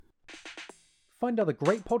Find other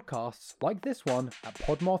great podcasts like this one at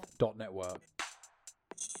podmoth.network.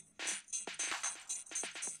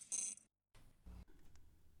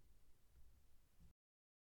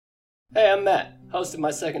 Hey, I'm Matt, host of My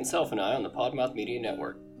Second Self and I on the Podmouth Media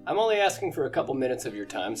Network. I'm only asking for a couple minutes of your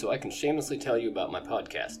time so I can shamelessly tell you about my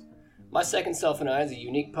podcast. My Second Self and I is a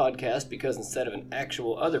unique podcast because instead of an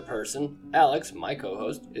actual other person, Alex, my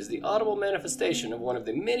co-host, is the audible manifestation of one of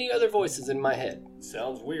the many other voices in my head.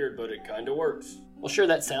 Sounds weird, but it kinda works. Well, sure,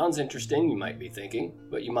 that sounds interesting, you might be thinking,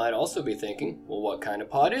 but you might also be thinking, well, what kind of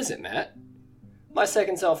pod is it, Matt? My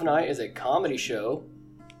Second Self and I is a comedy show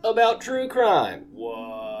about true crime. What?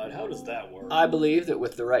 How does that work? I believe that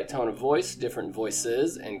with the right tone of voice, different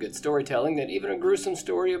voices, and good storytelling, that even a gruesome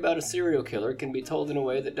story about a serial killer can be told in a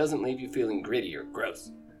way that doesn't leave you feeling gritty or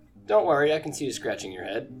gross. Don't worry, I can see you scratching your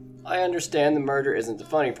head. I understand the murder isn't the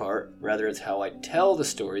funny part, rather it's how I tell the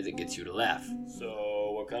story that gets you to laugh. So,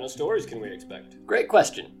 what kind of stories can we expect? Great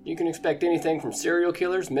question. You can expect anything from serial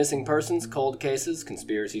killers, missing persons, cold cases,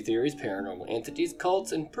 conspiracy theories, paranormal entities,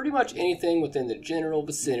 cults, and pretty much anything within the general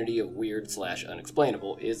vicinity of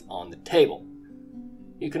weird/unexplainable is on the table.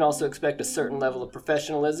 You can also expect a certain level of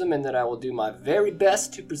professionalism in that I will do my very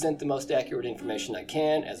best to present the most accurate information I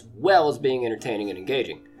can, as well as being entertaining and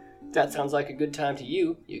engaging. If that sounds like a good time to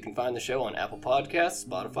you, you can find the show on Apple Podcasts,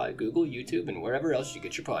 Spotify, Google, YouTube, and wherever else you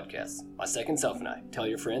get your podcasts. My Second Self and I. Tell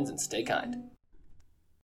your friends and stay kind.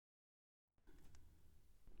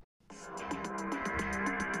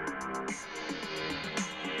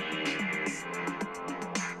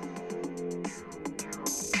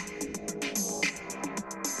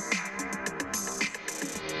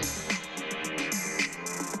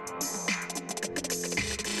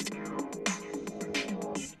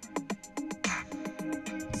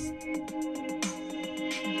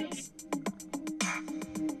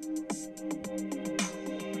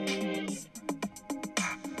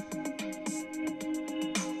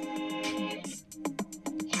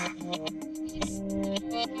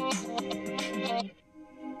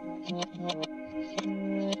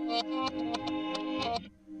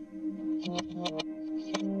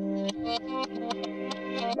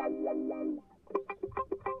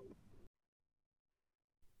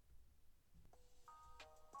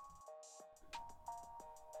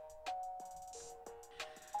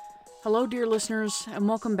 Hello, dear listeners, and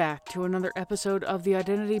welcome back to another episode of the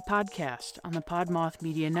Identity Podcast on the Podmoth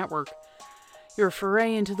Media Network, your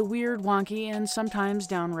foray into the weird, wonky, and sometimes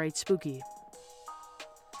downright spooky.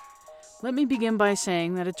 Let me begin by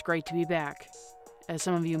saying that it's great to be back. As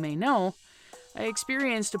some of you may know, I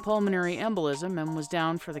experienced a pulmonary embolism and was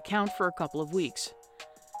down for the count for a couple of weeks.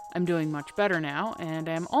 I'm doing much better now, and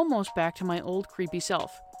I'm almost back to my old creepy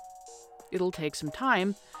self. It'll take some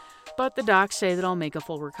time, but the docs say that I'll make a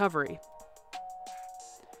full recovery.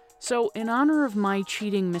 So, in honor of my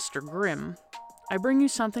cheating Mr. Grimm, I bring you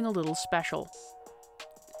something a little special.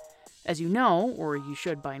 As you know, or you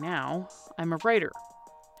should by now, I'm a writer.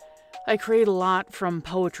 I create a lot from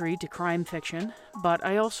poetry to crime fiction, but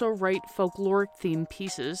I also write folkloric-themed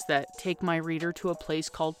pieces that take my reader to a place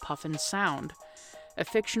called Puffin Sound, a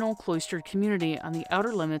fictional cloistered community on the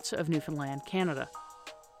outer limits of Newfoundland, Canada.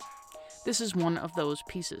 This is one of those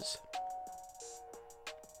pieces.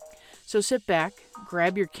 So sit back,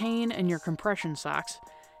 grab your cane and your compression socks,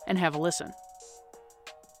 and have a listen.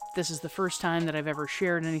 This is the first time that I've ever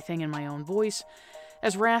shared anything in my own voice,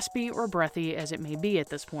 as raspy or breathy as it may be at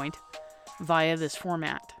this point, via this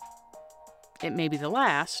format. It may be the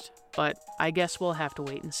last, but I guess we'll have to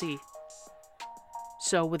wait and see.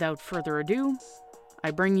 So without further ado,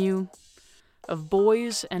 I bring you Of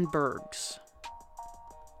Boys and Bergs.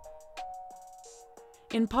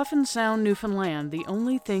 In Puffin Sound, Newfoundland, the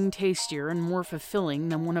only thing tastier and more fulfilling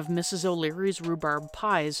than one of Mrs. O'Leary's rhubarb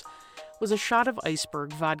pies was a shot of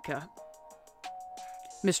iceberg vodka.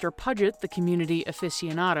 Mr. Pudgett, the community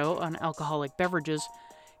aficionado on alcoholic beverages,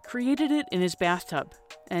 created it in his bathtub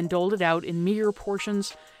and doled it out in meager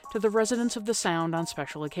portions to the residents of the Sound on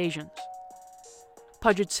special occasions.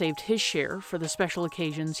 Pudgett saved his share for the special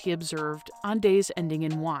occasions he observed on days ending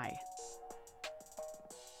in Y.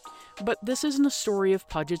 But this isn't a story of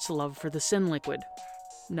Pudgett's love for the sin liquid.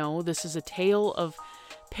 No, this is a tale of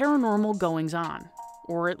paranormal goings-on,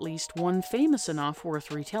 or at least one famous enough worth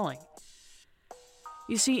retelling.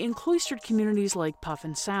 You see, in cloistered communities like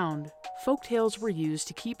Puffin Sound, folk tales were used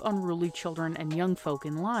to keep unruly children and young folk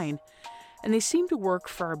in line, and they seem to work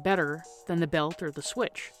far better than the belt or the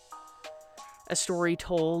switch. A story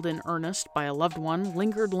told in earnest by a loved one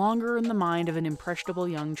lingered longer in the mind of an impressionable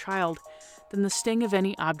young child than the sting of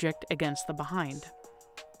any object against the behind.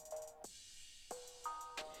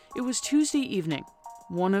 It was Tuesday evening,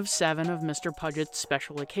 one of 7 of Mr. Pudgett's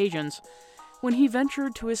special occasions, when he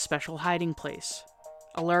ventured to his special hiding place,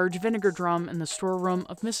 a large vinegar drum in the storeroom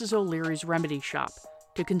of Mrs. O'Leary's remedy shop,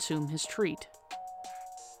 to consume his treat.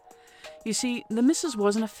 You see, the missus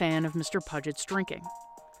wasn't a fan of Mr. Pudgett's drinking,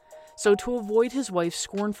 so to avoid his wife's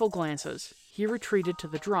scornful glances, he retreated to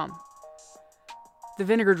the drum. The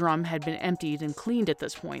vinegar drum had been emptied and cleaned at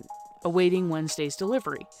this point, awaiting Wednesday's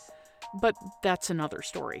delivery, but that's another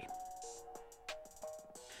story.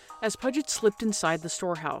 As Pudgett slipped inside the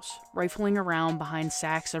storehouse, rifling around behind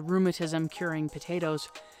sacks of rheumatism-curing potatoes,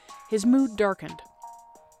 his mood darkened.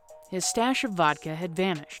 His stash of vodka had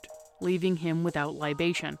vanished, leaving him without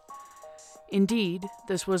libation. Indeed,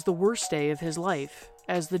 this was the worst day of his life,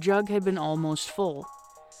 as the jug had been almost full.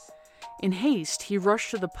 In haste, he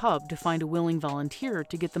rushed to the pub to find a willing volunteer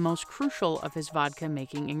to get the most crucial of his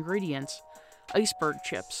vodka-making ingredients, iceberg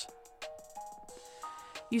chips.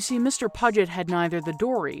 You see, Mr. Pudgett had neither the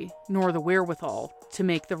dory nor the wherewithal to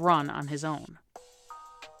make the run on his own.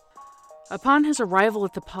 Upon his arrival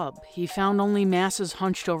at the pub, he found only masses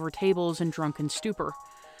hunched over tables in drunken stupor,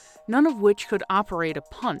 none of which could operate a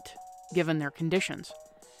punt, given their conditions.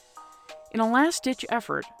 In a last-ditch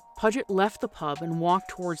effort, Pudgett left the pub and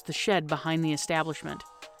walked towards the shed behind the establishment.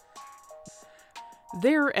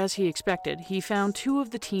 There, as he expected, he found 2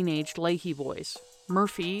 of the teenaged Leahy boys,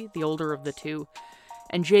 Murphy, the older of the 2,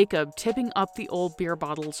 and Jacob tipping up the old beer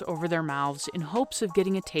bottles over their mouths in hopes of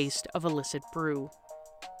getting a taste of illicit brew.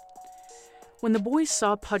 When the boys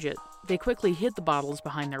saw Pudgett, they quickly hid the bottles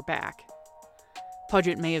behind their back.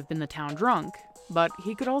 Pudgett may have been the town drunk, but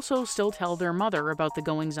he could also still tell their mother about the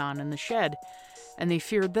goings-on in the shed, and they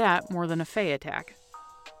feared that more than a Fey attack.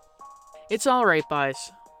 "It's all right,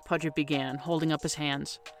 boys," Pudgett began, holding up his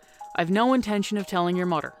hands. "I've no intention of telling your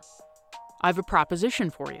mother. I've a proposition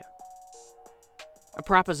for you." "A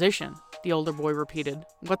proposition?" the older boy repeated.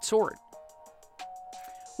 "What sort?"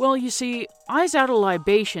 "Well, you see, I's out a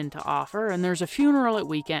libation to offer, and there's a funeral at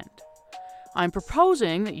weekend. I'm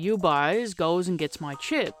proposing that you boys goes and gets my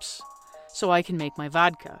chips, so I can make my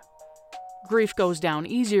vodka. Grief goes down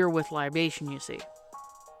easier with libation, you see."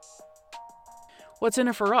 "What's in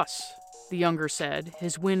it for us?" the younger said,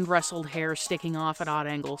 his wind-rustled hair sticking off at odd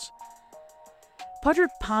angles. Pudgett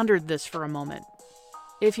pondered this for a moment.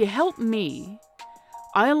 "If you help me,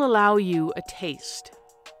 I'll allow you a taste."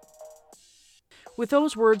 With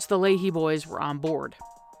those words, the Leahy boys were on board.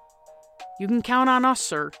 "You can count on us,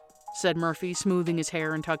 sir," said Murphy, smoothing his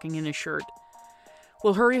hair and tucking in his shirt.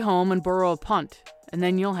 "We'll hurry home and borrow a punt, and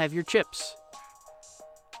then you'll have your chips."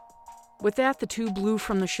 With that, the 2 blew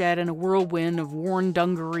from the shed in a whirlwind of worn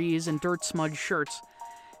dungarees and dirt-smudged shirts,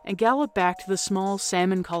 and galloped back to the small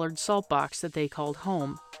salmon-colored salt box that they called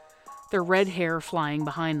home, their red hair flying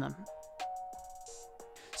behind them.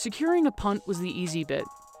 Securing a punt was the easy bit.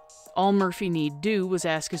 All Murphy need do was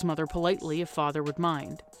ask his mother politely if father would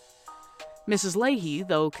mind. Mrs. Leahy,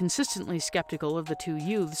 though consistently skeptical of the 2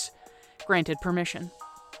 youths, granted permission.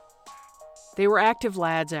 They were active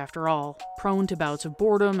lads after all, prone to bouts of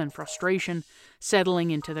boredom and frustration,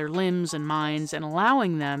 settling into their limbs and minds, and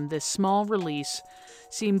allowing them this small release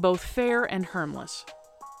seemed both fair and harmless.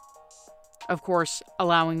 Of course,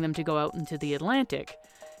 allowing them to go out into the Atlantic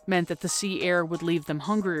meant that the sea air would leave them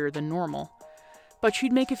hungrier than normal, but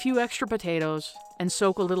she'd make a few extra potatoes and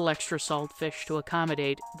soak a little extra salt fish to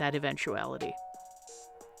accommodate that eventuality.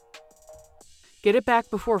 "Get it back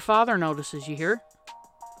before father notices, you hear?"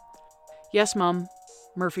 "Yes, Mum,"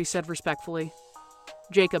 Murphy said respectfully.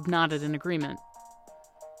 Jacob nodded in agreement.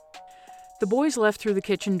 The boys left through the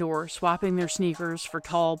kitchen door, swapping their sneakers for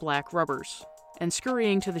tall black rubbers, and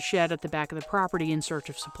scurrying to the shed at the back of the property in search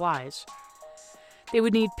of supplies. They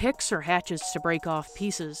would need picks or hatchets to break off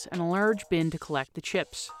pieces and a large bin to collect the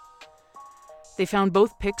chips. They found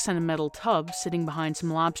both picks and a metal tub sitting behind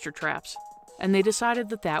some lobster traps, and they decided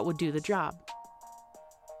that that would do the job.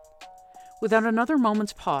 Without another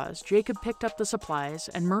moment's pause, Jacob picked up the supplies,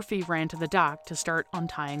 and Murphy ran to the dock to start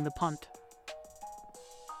untying the punt.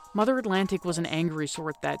 Mother Atlantic was an angry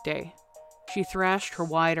sort that day. She thrashed her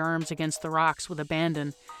wide arms against the rocks with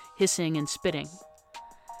abandon, hissing and spitting.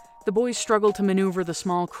 The boys struggled to maneuver the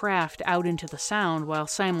small craft out into the Sound while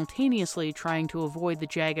simultaneously trying to avoid the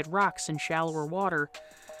jagged rocks in shallower water,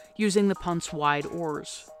 using the punt's wide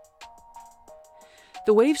oars.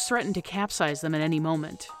 The waves threatened to capsize them at any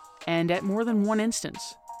moment, and at more than one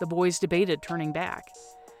instance, the boys debated turning back.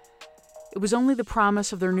 It was only the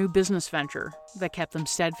promise of their new business venture that kept them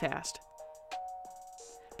steadfast.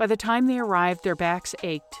 By the time they arrived, their backs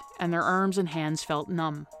ached, and their arms and hands felt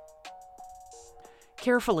numb.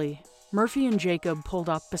 Carefully, Murphy and Jacob pulled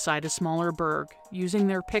up beside a smaller berg, using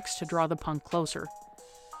their picks to draw the punt closer.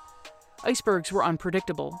 Icebergs were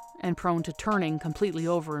unpredictable and prone to turning completely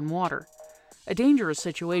over in water, a dangerous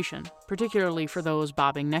situation, particularly for those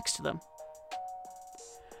bobbing next to them.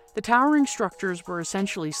 The towering structures were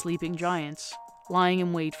essentially sleeping giants, lying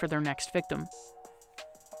in wait for their next victim.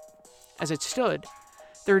 As it stood,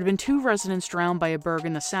 there had been 2 residents drowned by a berg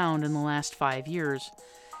in the Sound in the last 5 years,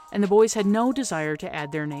 and the boys had no desire to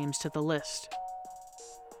add their names to the list.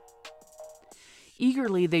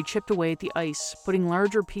 Eagerly, they chipped away at the ice, putting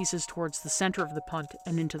larger pieces towards the center of the punt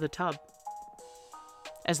and into the tub.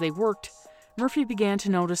 As they worked, Murphy began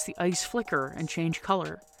to notice the ice flicker and change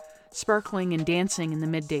color, sparkling and dancing in the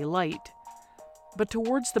midday light. But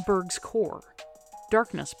towards the berg's core,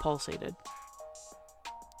 darkness pulsated.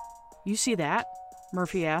 "You see that?"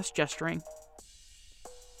 Murphy asked, gesturing.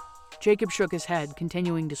 Jacob shook his head,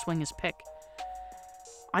 continuing to swing his pick.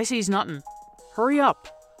 "I sees nothin'. Hurry up.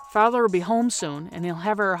 Father'll be home soon, and he'll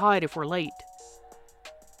have our hide if we're late."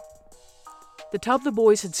 The tub the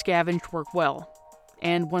boys had scavenged worked well,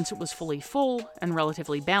 and once it was fully full and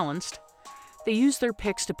relatively balanced, they used their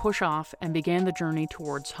picks to push off and began the journey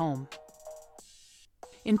towards home.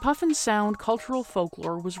 In Puffin's Sound, cultural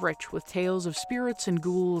folklore was rich with tales of spirits and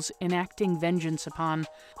ghouls enacting vengeance upon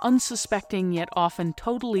unsuspecting yet often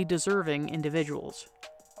totally deserving individuals.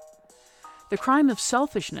 The crime of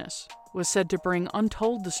selfishness was said to bring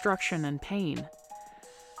untold destruction and pain.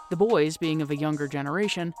 The boys, being of a younger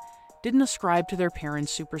generation, didn't ascribe to their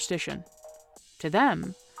parents' superstition. To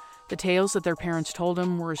them, the tales that their parents told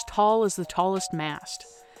them were as tall as the tallest mast,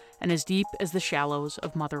 and as deep as the shallows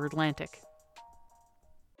of Mother Atlantic.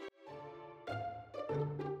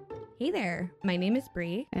 Hey there, my name is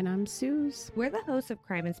Bree. And I'm Suze. We're the hosts of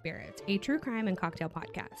Crime and Spirits, a true crime and cocktail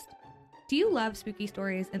podcast. Do you love spooky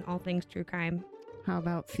stories and all things true crime? How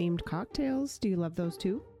about themed cocktails? Do you love those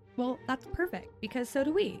too? Well, that's perfect, because so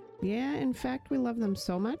do we. Yeah, in fact, we love them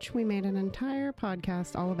so much, we made an entire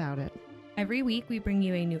podcast all about it. Every week, we bring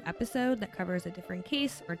you a new episode that covers a different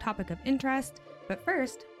case or topic of interest, but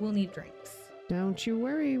first, we'll need drinks. Don't you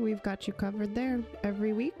worry, we've got you covered there.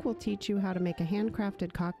 Every week, we'll teach you how to make a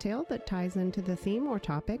handcrafted cocktail that ties into the theme or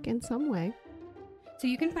topic in some way. So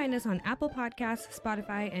you can find us on Apple Podcasts,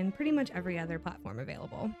 Spotify, and pretty much every other platform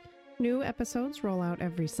available. New episodes roll out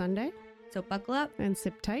every Sunday. So buckle up and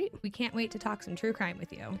sip tight. We can't wait to talk some true crime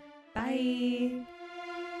with you. Bye!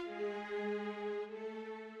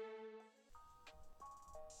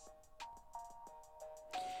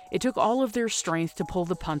 It took all of their strength to pull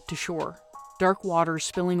the punt to shore, dark water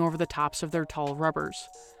spilling over the tops of their tall rubbers.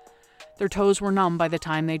 Their toes were numb by the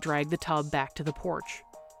time they dragged the tub back to the porch.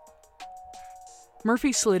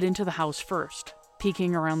 Murphy slid into the house first,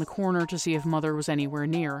 peeking around the corner to see if Mother was anywhere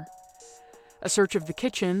near. A search of the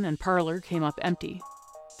kitchen and parlor came up empty.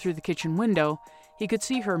 Through the kitchen window, he could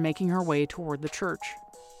see her making her way toward the church.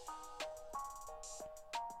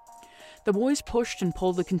 The boys pushed and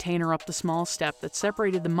pulled the container up the small step that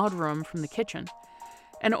separated the mudroom from the kitchen,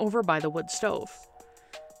 and over by the wood stove.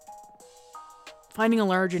 Finding a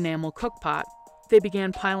large enamel cookpot, they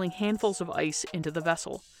began piling handfuls of ice into the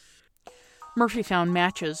vessel. Murphy found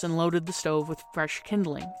matches and loaded the stove with fresh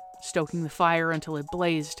kindling, stoking the fire until it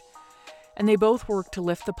blazed, and they both worked to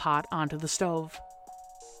lift the pot onto the stove.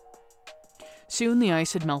 Soon the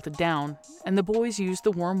ice had melted down, and the boys used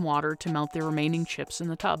the warm water to melt the remaining chips in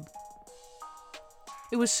the tub.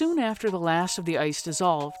 It was soon after the last of the ice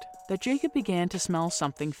dissolved that Jacob began to smell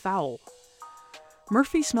something foul.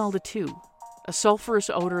 Murphy smelled it too, a sulfurous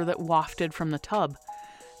odor that wafted from the tub,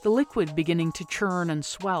 the liquid beginning to churn and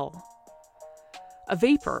swell. A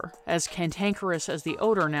vapor, as cantankerous as the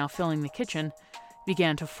odor now filling the kitchen,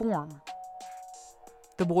 began to form.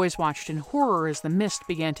 The boys watched in horror as the mist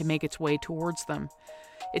began to make its way towards them,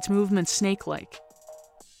 its movements snake-like.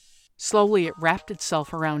 Slowly it wrapped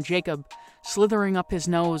itself around Jacob, slithering up his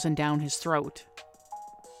nose and down his throat.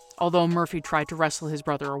 Although Murphy tried to wrestle his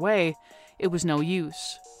brother away, it was no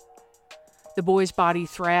use. The boy's body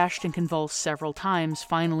thrashed and convulsed several times,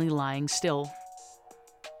 finally lying still.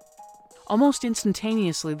 Almost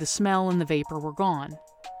instantaneously, the smell and the vapor were gone.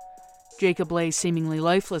 Jacob lay seemingly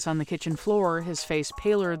lifeless on the kitchen floor, his face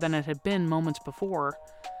paler than it had been moments before.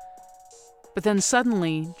 But then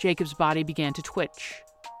suddenly, Jacob's body began to twitch.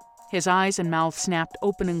 His eyes and mouth snapped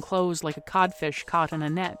open and closed like a codfish caught in a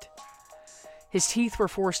net. His teeth were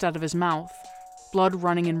forced out of his mouth, blood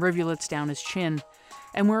running in rivulets down his chin,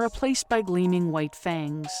 and were replaced by gleaming white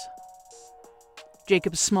fangs.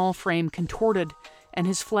 Jacob's small frame contorted, and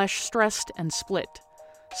his flesh stressed and split,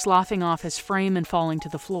 sloughing off his frame and falling to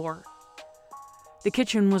the floor. The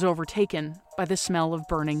kitchen was overtaken by the smell of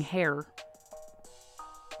burning hair.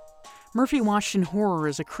 Murphy watched in horror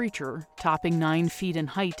as a creature, topping 9 feet in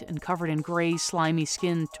height and covered in gray, slimy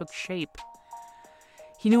skin, took shape.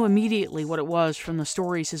 He knew immediately what it was from the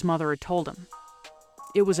stories his mother had told him.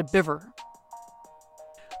 It was a beaver.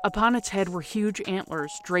 Upon its head were huge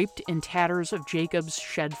antlers draped in tatters of Jacob's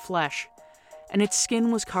shed flesh, and its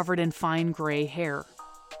skin was covered in fine gray hair.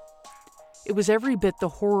 It was every bit the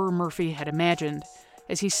horror Murphy had imagined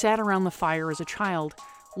as he sat around the fire as a child,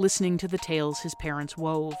 listening to the tales his parents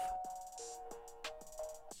wove.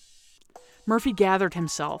 Murphy gathered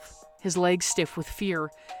himself, his legs stiff with fear,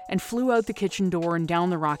 and flew out the kitchen door and down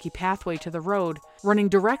the rocky pathway to the road, running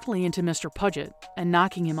directly into Mr. Pudgett and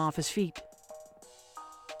knocking him off his feet.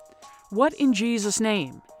 "What in Jesus'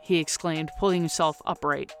 name?" he exclaimed, pulling himself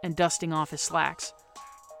upright and dusting off his slacks.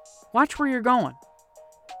 "Watch where you're going."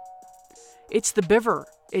 "It's the beaver.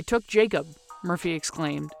 It took Jacob," Murphy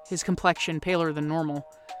exclaimed, his complexion paler than normal.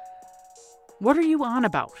 "What are you on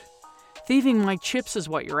about? Thieving my chips is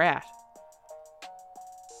what you're at."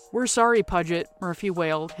 "We're sorry, Pudgett," Murphy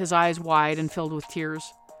wailed, his eyes wide and filled with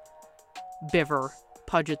tears. "Beaver,"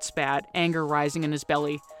 Pudgett spat, anger rising in his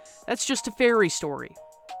belly. "That's just a fairy story.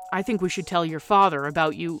 I think we should tell your father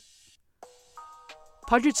about you."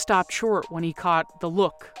 Pudgett stopped short when he caught the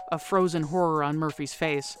look of frozen horror on Murphy's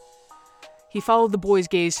face. He followed the boy's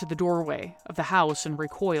gaze to the doorway of the house and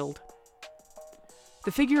recoiled.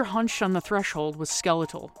 The figure hunched on the threshold was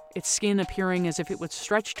skeletal, its skin appearing as if it would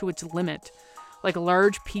stretch to its limit, like a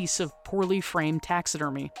large piece of poorly framed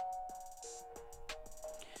taxidermy.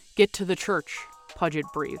 "Get to the church,"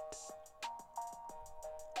 Pudgett breathed.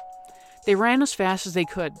 They ran as fast as they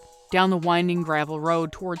could, down the winding gravel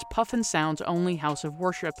road towards Puffin Sound's only house of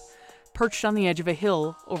worship, perched on the edge of a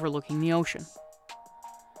hill overlooking the ocean.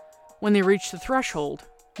 When they reached the threshold,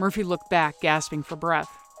 Murphy looked back, gasping for breath.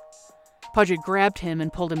 Pudgett grabbed him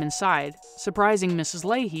and pulled him inside, surprising Mrs.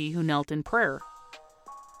 Leahy, who knelt in prayer.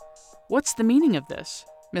 "What's the meaning of this?"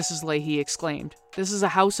 Mrs. Leahy exclaimed. "This is a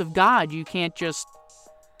house of God. You can't just—"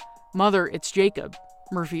 "Mother, it's Jacob,"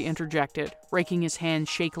 Murphy interjected, raking his hand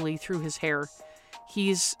shakily through his hair.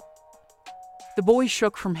 "He's—" The boy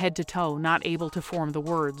shook from head to toe, not able to form the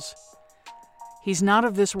words. "He's not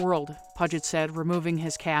of this world," Pudgett said, removing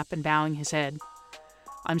his cap and bowing his head.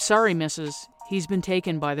 "I'm sorry, missus. He's been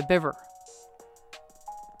taken by the beaver."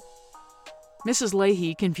 Mrs.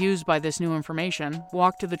 Leahy, confused by this new information,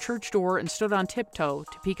 walked to the church door and stood on tiptoe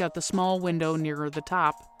to peek out the small window nearer the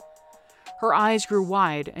top. Her eyes grew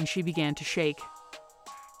wide and she began to shake.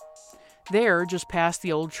 There, just past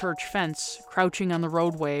the old church fence, crouching on the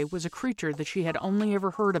roadway, was a creature that she had only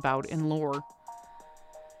ever heard about in lore.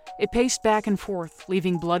 It paced back and forth,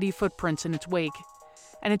 leaving bloody footprints in its wake,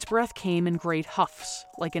 and its breath came in great huffs,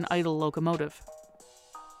 like an idle locomotive.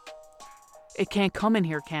 "It can't come in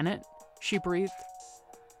here, can it?" she breathed.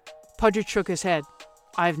 Pudgett shook his head.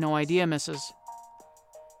 "I've no idea, missus."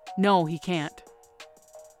 "No, he can't."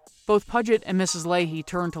 Both Pudgett and Mrs. Leahy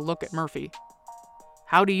turned to look at Murphy.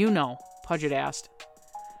 "How do you know?" Pudgett asked.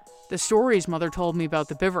 "The stories Mother told me about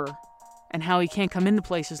the beaver, and how he can't come into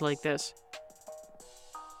places like this."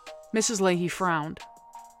 Mrs. Leahy frowned.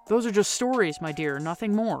 "Those are just stories, my dear,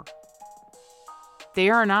 nothing more."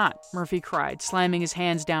 "They are not," Murphy cried, slamming his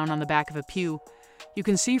hands down on the back of a pew. "You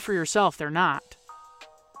can see for yourself they're not."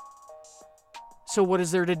 "So what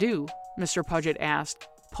is there to do?" Mr. Pudgett asked,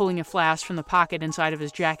 pulling a flask from the pocket inside of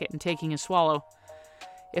his jacket and taking a swallow.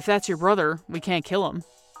 "If that's your brother, we can't kill him."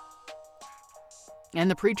 "And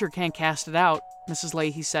the preacher can't cast it out," Mrs.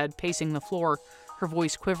 Leahy said, pacing the floor, her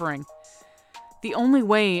voice quivering. "The only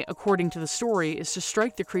way, according to the story, is to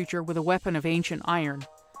strike the creature with a weapon of ancient iron.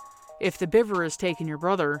 If the beaver has taken your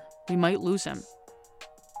brother, we might lose him."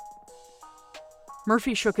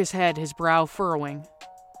 Murphy shook his head, his brow furrowing.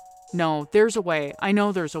 "No, there's a way. I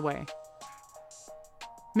know there's a way."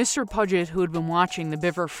 Mr. Pudgett, who had been watching the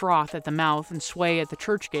beaver froth at the mouth and sway at the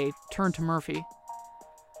church gate, turned to Murphy.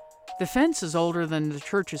 "The fence is older than the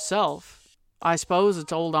church itself. I suppose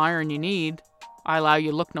it's old iron you need. I allow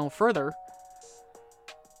you look no further."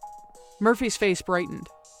 Murphy's face brightened.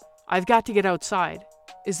 "I've got to get outside.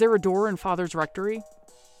 Is there a door in Father's rectory?"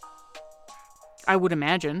 "I would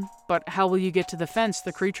imagine, but how will you get to the fence?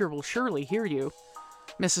 The creature will surely hear you,"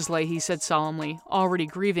 Mrs. Leahy said solemnly, already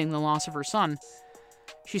grieving the loss of her son.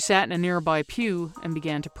 She sat in a nearby pew and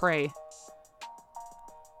began to pray.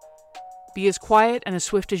 "Be as quiet and as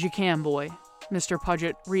swift as you can, boy," Mr.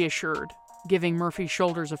 Pudgett reassured, giving Murphy's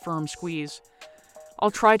shoulders a firm squeeze.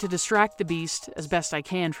 "I'll try to distract the beast as best I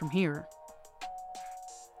can from here."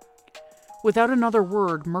 Without another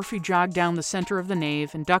word, Murphy jogged down the center of the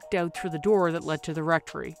nave and ducked out through the door that led to the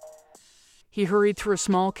rectory. He hurried through a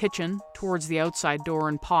small kitchen towards the outside door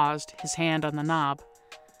and paused, his hand on the knob.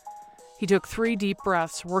 He took 3 deep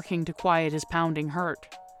breaths, working to quiet his pounding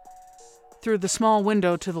heart. Through the small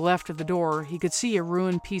window to the left of the door, he could see a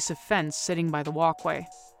ruined piece of fence sitting by the walkway.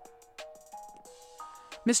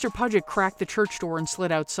 Mr. Pudgett cracked the church door and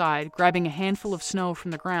slid outside, grabbing a handful of snow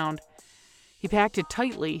from the ground. He packed it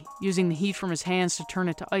tightly, using the heat from his hands to turn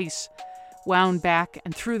it to ice, wound back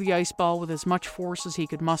and threw the ice ball with as much force as he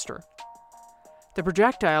could muster. The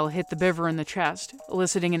projectile hit the beaver in the chest,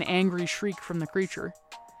 eliciting an angry shriek from the creature.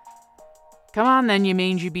 "Come on then, you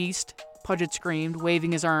mangy beast," Pudgett screamed,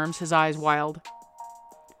 waving his arms, his eyes wild.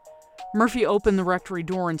 Murphy opened the rectory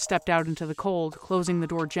door and stepped out into the cold, closing the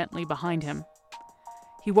door gently behind him.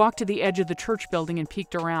 He walked to the edge of the church building and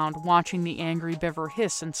peeked around, watching the angry beaver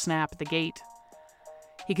hiss and snap at the gate.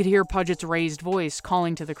 He could hear Pudgett's raised voice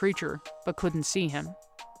calling to the creature, but couldn't see him.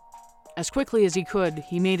 As quickly as he could,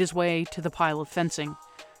 he made his way to the pile of fencing,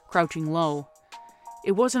 crouching low.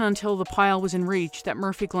 It wasn't until the pile was in reach that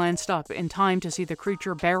Murphy glanced up in time to see the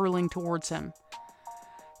creature barreling towards him.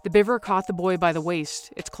 The beaver caught the boy by the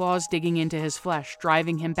waist, its claws digging into his flesh,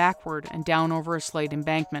 driving him backward and down over a slight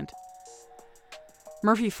embankment.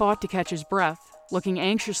 Murphy fought to catch his breath, looking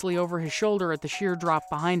anxiously over his shoulder at the sheer drop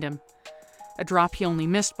behind him, a drop he only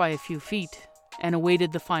missed by a few feet, and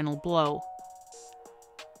awaited the final blow.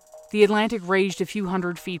 The Atlantic raged a few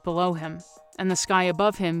hundred feet below him, and the sky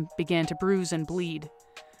above him began to bruise and bleed.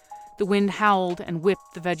 The wind howled and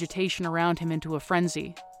whipped the vegetation around him into a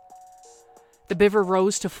frenzy. The beaver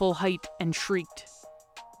rose to full height and shrieked.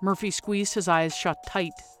 Murphy squeezed his eyes shut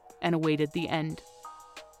tight and awaited the end.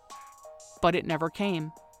 But it never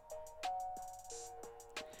came.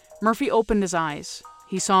 Murphy opened his eyes.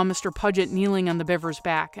 He saw Mr. Pudgett kneeling on the beaver's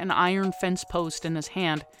back, an iron fence post in his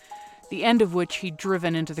hand, the end of which he'd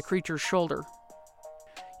driven into the creature's shoulder.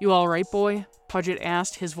 "You all right, boy?" Pudgett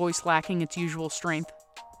asked, his voice lacking its usual strength.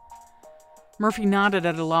 Murphy nodded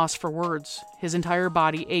at a loss for words. His entire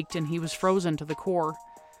body ached and he was frozen to the core.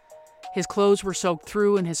 His clothes were soaked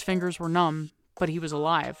through and his fingers were numb, but he was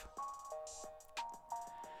alive.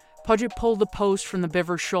 Pudgett pulled the post from the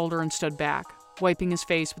beaver's shoulder and stood back, wiping his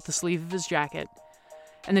face with the sleeve of his jacket,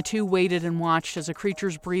 and the two waited and watched as the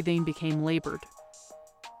creature's breathing became labored.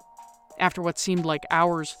 After what seemed like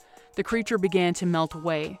hours, the creature began to melt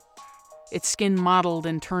away. Its skin mottled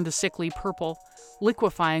and turned a sickly purple,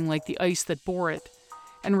 liquefying like the ice that bore it,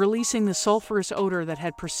 and releasing the sulfurous odor that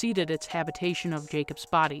had preceded its habitation of Jacob's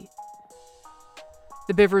body.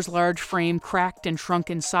 The beaver's large frame cracked and shrunk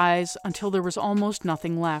in size until there was almost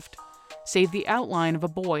nothing left, save the outline of a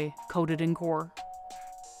boy coated in gore.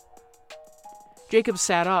 Jacob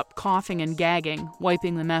sat up, coughing and gagging,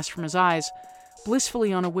 wiping the mess from his eyes,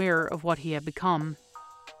 blissfully unaware of what he had become.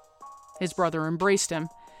 His brother embraced him,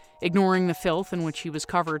 ignoring the filth in which he was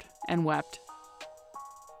covered, and wept.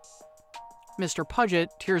 Mr. Pudgett,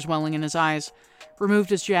 tears welling in his eyes, removed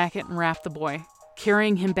his jacket and wrapped the boy,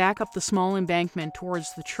 carrying him back up the small embankment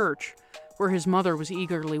towards the church, where his mother was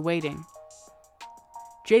eagerly waiting.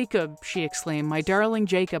 "Jacob," she exclaimed, "my darling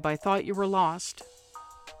Jacob, I thought you were lost."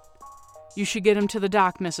 "You should get him to the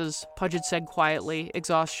doc, missus," Pudgett said quietly,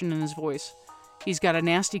 exhaustion in his voice. "He's got a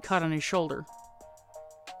nasty cut on his shoulder."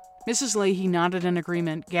 Mrs. Leahy nodded in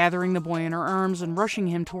agreement, gathering the boy in her arms and rushing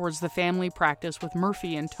him towards the family practice with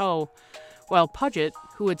Murphy in tow, while Pudgett,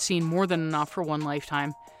 who had seen more than enough for one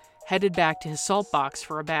lifetime, headed back to his salt box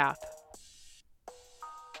for a bath.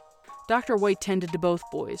 Dr. White tended to both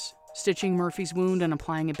boys, stitching Murphy's wound and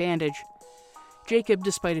applying a bandage. Jacob,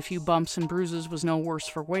 despite a few bumps and bruises, was no worse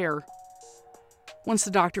for wear. Once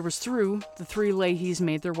the doctor was through, the three Leahys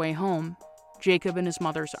made their way home, Jacob in his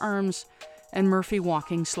mother's arms, and Murphy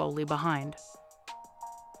walking slowly behind.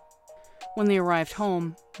 When they arrived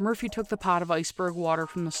home, Murphy took the pot of iceberg water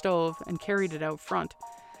from the stove and carried it out front,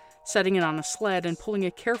 setting it on a sled and pulling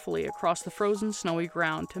it carefully across the frozen snowy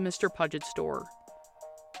ground to Mr. Pudgett's door.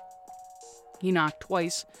 He knocked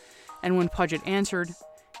twice, and when Pudgett answered,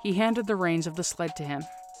 he handed the reins of the sled to him.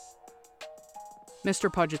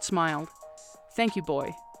 Mr. Pudgett smiled. "Thank you,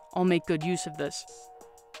 boy. I'll make good use of this."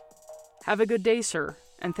 "Have a good day, sir,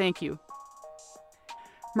 and thank you."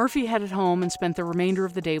 Murphy headed home and spent the remainder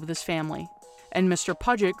of the day with his family, and Mr.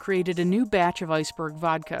 Pudgett created a new batch of iceberg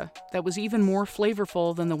vodka that was even more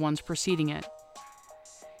flavorful than the ones preceding it.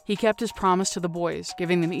 He kept his promise to the boys,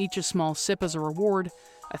 giving them each a small sip as a reward,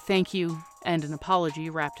 a thank you, and an apology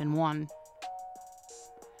wrapped in one.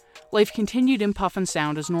 Life continued in Puff and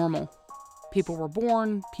Sound as normal. People were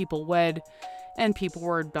born, people wed, and people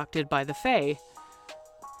were abducted by the Fae.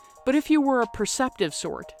 But if you were a perceptive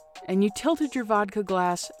sort, and you tilted your vodka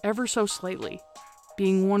glass ever so slightly,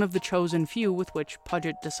 being one of the chosen few with which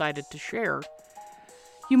Pudgett decided to share,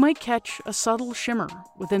 you might catch a subtle shimmer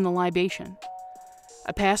within the libation,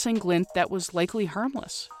 a passing glint that was likely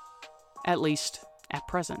harmless, at least at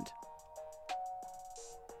present.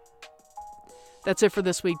 That's it for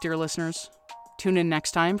this week, dear listeners. Tune in next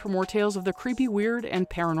time for more tales of the creepy, weird, and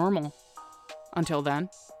paranormal. Until then,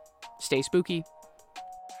 stay spooky.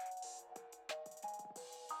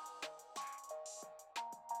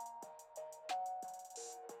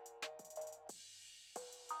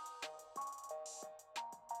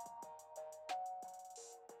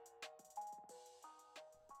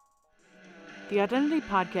 The Identity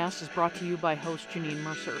Podcast is brought to you by host Janine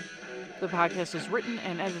Mercer. The podcast is written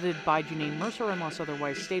and edited by Janine Mercer unless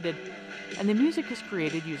otherwise stated, and the music is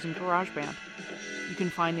created using GarageBand. You can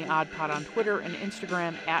find the Odd Pod on Twitter and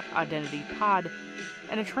Instagram at IdentityPod,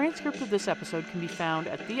 and a transcript of this episode can be found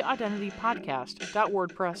at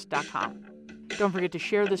theidentitypodcast.wordpress.com. Don't forget to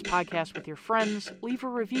share this podcast with your friends, leave a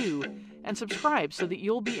review, and subscribe so that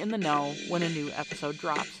you'll be in the know when a new episode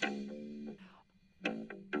drops.